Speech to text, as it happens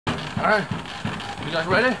Alright. You guys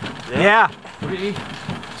ready? Yeah. 3, 2,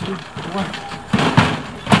 1.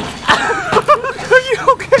 Are you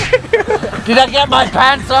okay? Did I get my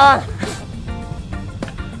pants on?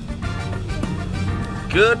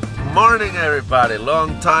 Good morning, everybody.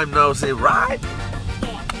 Long time no see, right?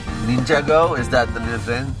 Yeah. Ninjago, is that the new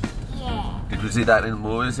thing? Yeah. Did you see that in the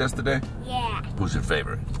movies yesterday? Yeah. Who's your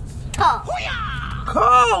favorite? Cole.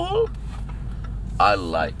 Cole! I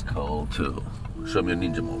like Cole too. Show me a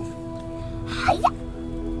ninja move. Hiya.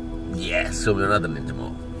 Yeah, show me another ninja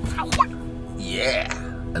move. Hiya. Yeah.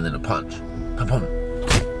 And then a punch. Pum pum.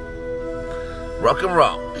 Rock and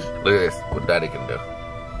roll. Look at this, what Daddy can do.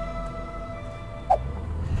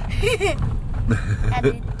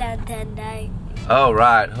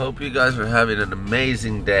 Alright, hope you guys are having an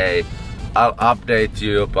amazing day. I'll update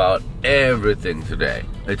you about everything today.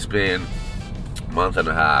 It's been a month and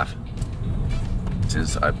a half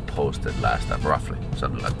since I posted last time, roughly,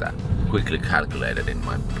 something like that. Quickly calculated in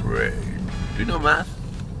my brain. Do you know math?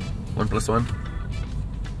 1 + 1?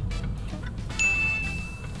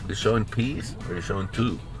 Are you showing P's or are you showing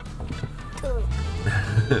 2? 2.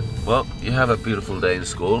 Well, you have a beautiful day in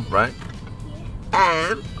school, right?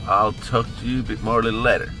 Yeah. And I'll talk to you a bit more a little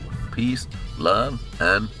later. Peace, love,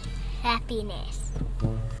 and Happiness.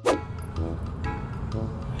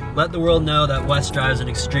 Let the world know that Wes drives an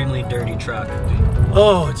extremely dirty truck.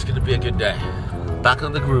 Oh, it's gonna be a good day. back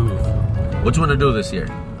on the groove. What you want to do this year?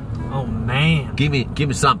 Oh man. Give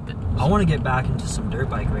me something. I want to get back into some dirt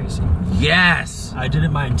bike racing. Yes! I did it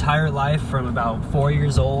my entire life from about 4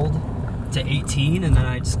 years old to 18, and then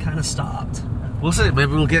I just kind of stopped. We'll see,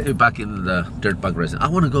 maybe we'll get you back into the dirt bike racing. I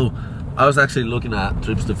want to go. I was actually looking at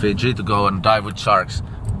trips to Fiji to go and dive with sharks.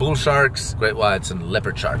 Bull sharks, great whites, and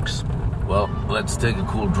leopard sharks. Well, let's take a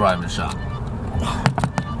cool driving shot.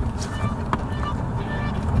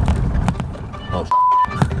 Oh,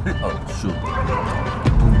 oh shoot.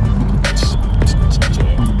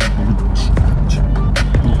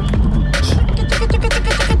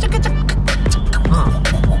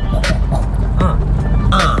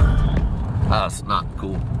 That's not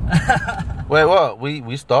cool. Wait, what?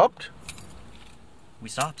 We stopped? We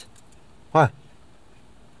stopped. Why?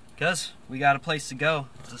 Because we got a place to go.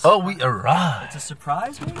 Oh, we arrived. It's a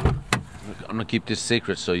surprise, maybe? I'm gonna keep this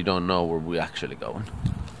secret so you don't know where we're actually going.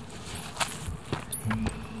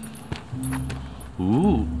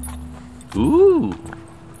 Ooh. Ooh.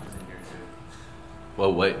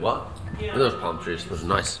 Well, wait, what? Look at those palm trees. Those are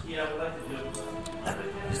nice. Yeah, we like to do it.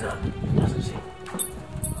 He's not.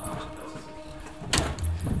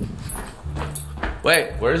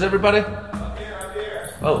 Wait, where is everybody? Up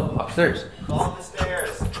here. Oh, upstairs. All the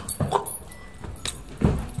stairs.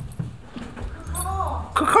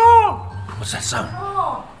 What's that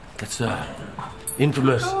sound? That's a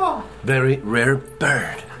infamous, very rare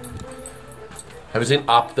bird. Have you seen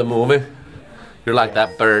Up the movie? You're like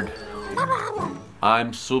that bird.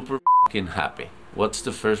 I'm super fucking happy. What's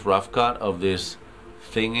the first rough cut of this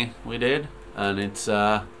thingy we did? And it's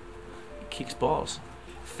it kicks balls.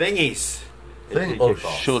 Thingies. Oh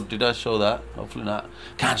shoot, did I show that? Hopefully not.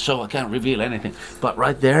 Can't show, I can't reveal anything. But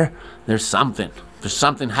right there, there's something. There's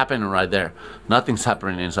something happening right there. Nothing's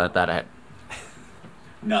happening inside that head.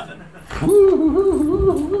 Nothing.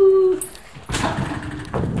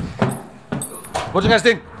 What do you guys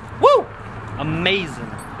think? Woo! Amazing.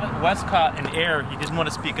 Wes caught an error. He didn't want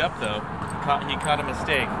to speak up though. He caught a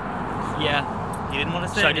mistake. Yeah. He didn't want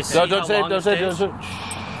to say Should I anything. just Don't say it, don't say it, don't say it.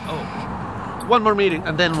 Oh. One more meeting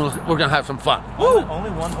and then we're gonna have some fun.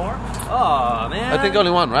 Only one more? Oh, man. I think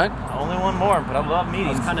only one, right? Only one more, but I love I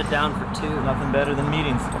meetings. was kind of down for 2. Nothing better than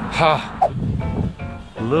meetings.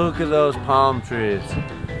 Look at those palm trees.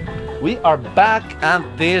 We are back at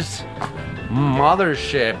this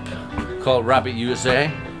mothership called Rabbit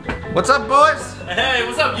USA. What's up, boys? Hey,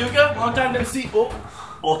 what's up, Jukka? Long time no see.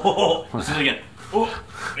 Oh. Let's do it again. Oh.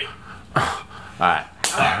 Wait. Alright.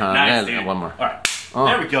 Nice, dude. One more. All right. Oh,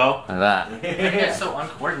 There we go. like that. You guys so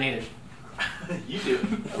uncoordinated. You do.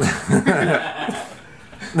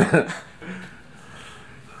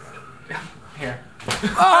 Here.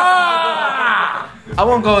 I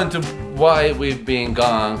won't go into why we've been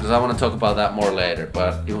gone because I want to talk about that more later,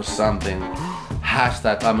 but it was something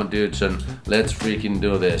hashtag I'm a dude and let's freaking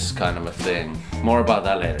do this kind of a thing. More about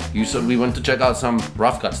that later. You said we went to check out some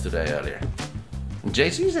rough cuts today earlier. And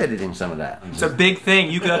JC's editing some of that. It's a big thing.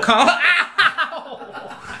 You could come.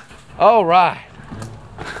 All right.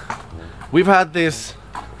 We've had this.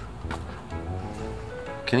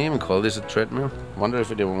 Can you even call this a treadmill? Wonder if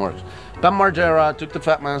it even works. Bam Margera took the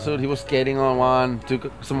Fat Man suit. He was skating on one.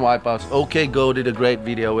 Took some wipeouts. OK Go did a great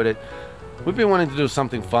video with it. We've been wanting to do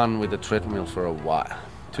something fun with the treadmill for a while.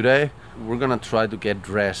 Today, we're gonna try to get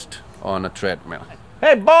dressed on a treadmill.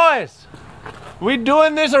 Hey boys! We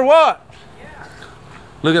doing this or what? Yeah.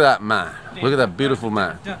 Look at that man. Look at that beautiful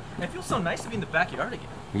man. It feels so nice to be in the backyard again.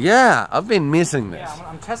 Yeah, I've been missing this. Yeah,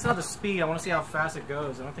 I'm testing out the speed. I want to see how fast it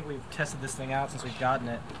goes. I don't think we've tested this thing out since we've gotten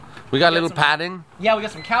it. We got a little padding. Yeah, we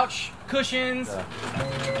got some couch cushions.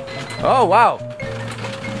 Oh wow.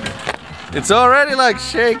 It's already like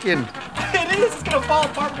shaking. It is. It's gonna fall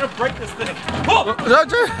apart. We're gonna break this thing. Oh!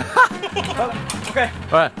 Okay.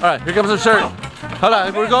 All right. Here comes the shirt. Hold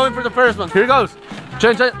on. We're going for the first one. Here it goes.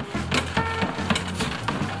 Change it.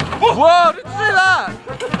 Whoa! Did you see that?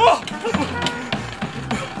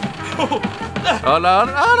 Oh no!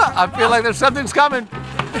 I feel like there's something's coming.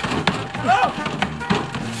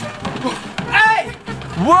 Hey!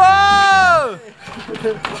 Whoa!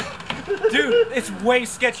 Dude, it's way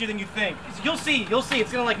sketchier than you think. You'll see.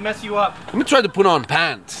 It's gonna like mess you up. Let me try to put on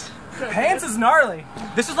pants. Pants is gnarly.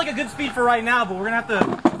 This is like a good speed for right now, but we're gonna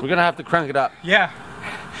have to. Crank it up. Yeah.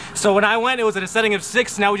 So when I went, it was at a setting of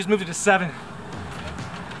 6. Now we just moved it to 7.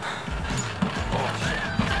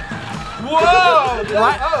 Whoa!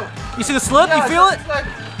 What? Oh. You see the slip? You feel it?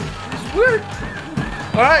 It's weird.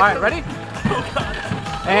 All right, ready?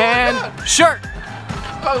 And shirt.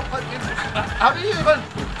 How do you even?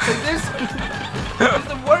 This is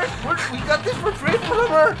the worst. We got this for free from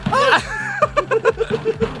her.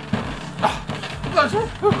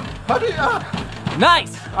 How do you?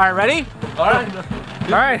 Nice. All right, ready? All right.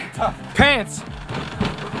 All right. Pants.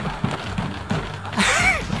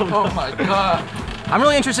 Oh my god. I'm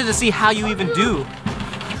really interested to see how you even do.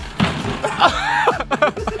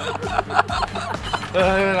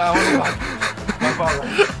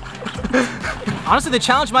 Honestly, the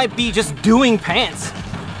challenge might be just doing pants.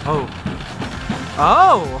 Oh.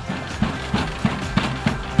 Oh.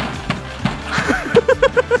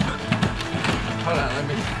 Hold on, let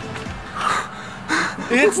me.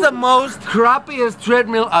 It's the most crappiest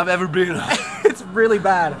treadmill I've ever been on. It's really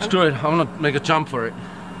bad. Screw it, I'm gonna make a jump for it.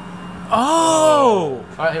 Oh!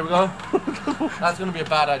 Alright, here we go. That's gonna be a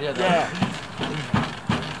bad idea though. Yeah.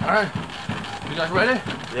 Alright. You guys ready?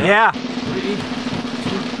 Yeah. 3, 2,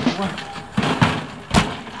 1.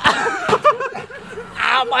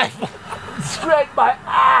 Ow, my straight my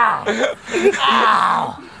ow!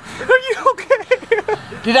 Ow! Are you okay?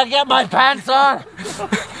 Did I get my pants on?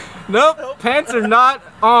 Nope. Pants are not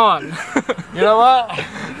on. You know what?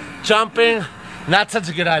 Jumping, not such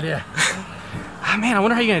a good idea. Ah, man, I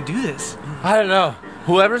wonder how you're gonna do this. I don't know.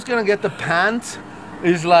 Whoever's gonna get the pants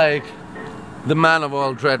is like the man of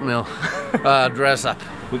all treadmill dress up.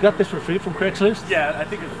 We got this for free from Craigslist? Yeah, I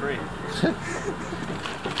think it's free.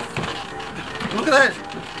 Look at that!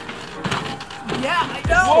 Yeah, I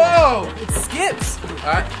know. Whoa! It skips.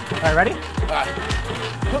 Alright, All right, ready?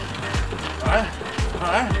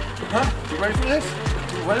 alright. Huh? You ready for this?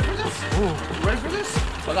 You ready for this? Ooh. You ready for this?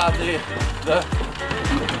 I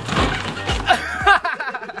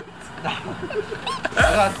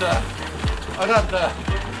got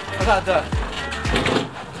the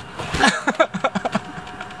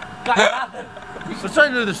Let's try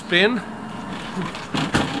to do the spin.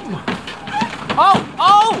 Oh!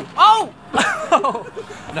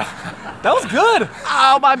 No. That was good.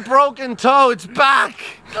 Ow, my broken toe, it's back.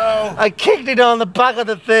 No. I kicked it on the back of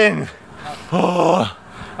the thing. Oh.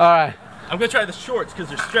 Alright. I'm gonna try the shorts because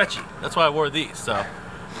they're stretchy. That's why I wore these. So,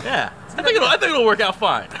 yeah, I think it'll work out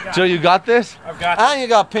fine. Joe, you got this? I've got this. And you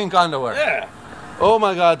got pink underwear. Yeah. Oh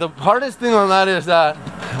my god, the hardest thing on that is that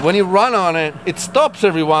when you run on it, it stops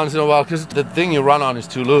every once in a while because the thing you run on is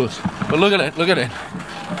too loose. But look at it, look at it.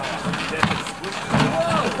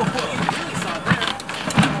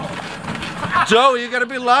 Joe, you gotta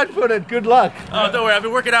be light-footed. Good luck. Oh, don't worry. I've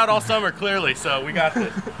been working out all summer, clearly, so we got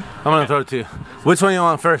this. I'm gonna throw it to you. Which one you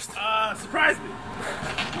want first? Surprise me.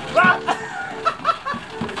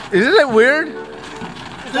 Isn't it weird? Is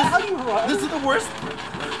that how you run? This is the worst.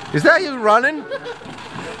 Is that you running?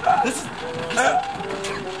 This is.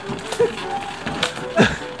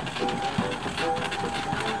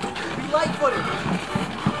 Be light-footed.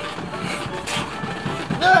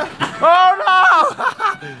 Oh no!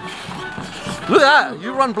 Look at that!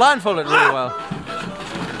 You run blindfolded really well.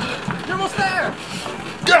 You're almost there.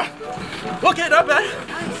 Okay, not bad.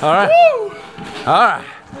 All right. All right.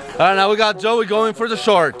 All right. Now we got Joey going for the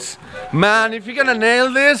shorts. Man, if you're gonna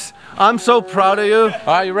nail this, I'm so proud of you. All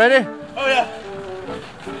right, you ready? Oh yeah.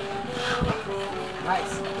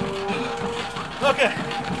 Nice. Okay.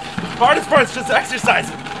 Hardest part's just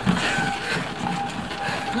exercising.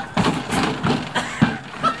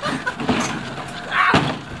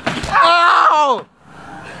 Ow!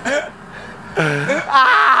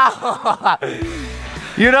 Ow!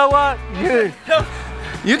 You know what?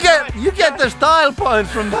 You get the style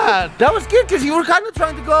points from that. That was good because you were kind of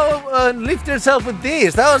trying to go and lift yourself with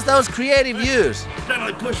these. That was creative use. Trying to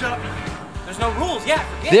like push up. The's no rules, yeah.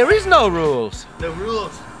 There is no rules. No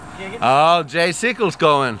rules. Oh, Jay Sickle's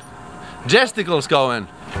going. Gesticle's going.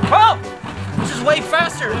 Oh! This is way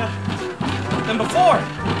faster than before.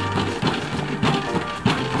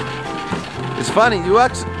 It's funny, you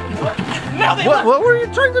actually. Now they What were you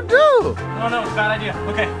trying to do? Oh no, it's a bad idea.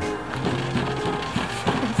 Okay.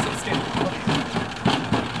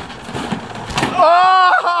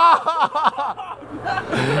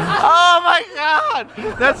 Oh my god!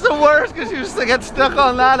 That's the worst because you just get stuck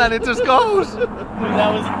on that and it just goes. That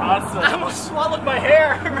was awesome. I almost swallowed my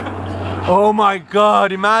hair. Oh my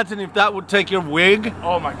god, imagine if that would take your wig.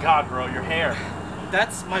 Oh my god, bro, your hair.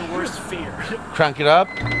 That's my worst fear. Crank it up.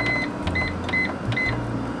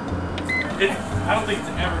 I don't think it's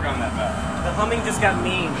ever gone that bad. The humming just got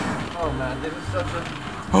mean. Oh man, this is such a...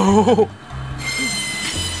 Oh!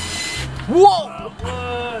 Whoa!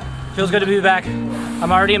 Feels good to be back.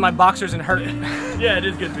 I'm already in my boxers and hurt. Yeah, it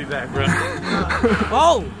is good to be back, bro.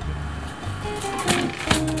 Oh!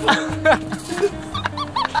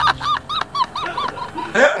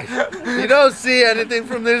 You don't see anything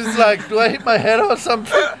from this. It's like, do I hit my head or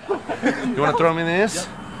something? You want to throw me this? Yep.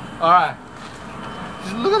 Alright.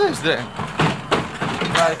 Just look at this thing.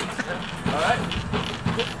 Right. Alright.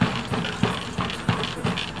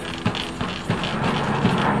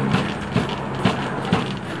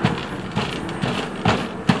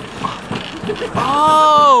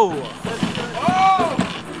 Oh!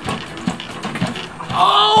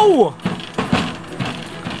 Oh!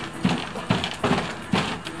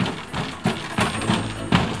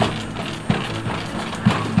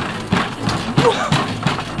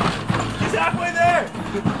 He's halfway there.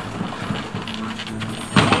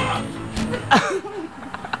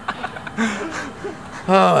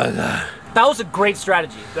 Oh my god. That was a great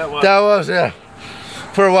strategy. That was, yeah.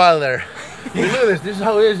 For a while there. Look at this. This is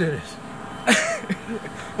how easy it is.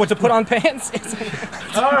 What, to put on pants?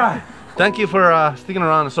 Alright. Thank you for sticking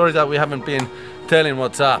around. Sorry that we haven't been telling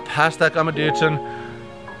what's up. Hashtag I'm a Dudeson.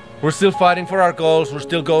 We're still fighting for our goals. We're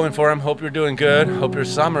still going for them. Hope you're doing good. Hope your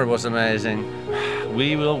summer was amazing.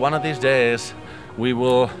 We will, one of these days, we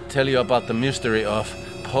will tell you about the mystery of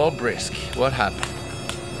Paul Brisk. What happened?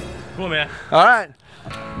 Cool, man. Alright.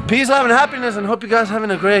 Peace, love, and happiness, and hope you guys are having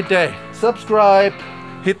a great day. Subscribe,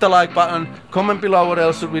 hit the like button, comment below what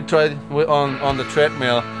else should we try on the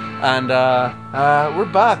treadmill. And we're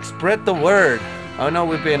back. Spread the word. I know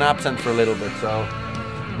we've been absent for a little bit, so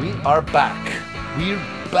we are back. We're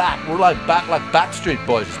back. We're like Backstreet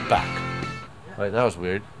Boys is back. Wait, that was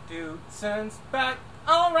weird. Dudeson's back.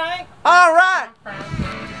 Alright. Alright.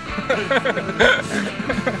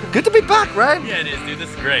 Good to be back, right? Yeah, it is, dude. This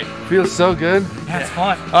is great. Feels so good. That's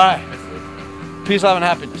fun. Alright. Peace, love, and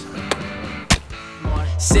happiness.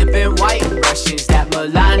 Sipping white Russians, that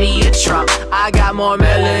Melania Trump. I got more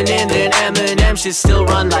melanin than Eminem, should still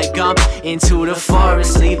run like Gump. Into the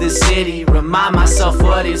forest, leave the city, remind myself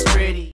what is pretty.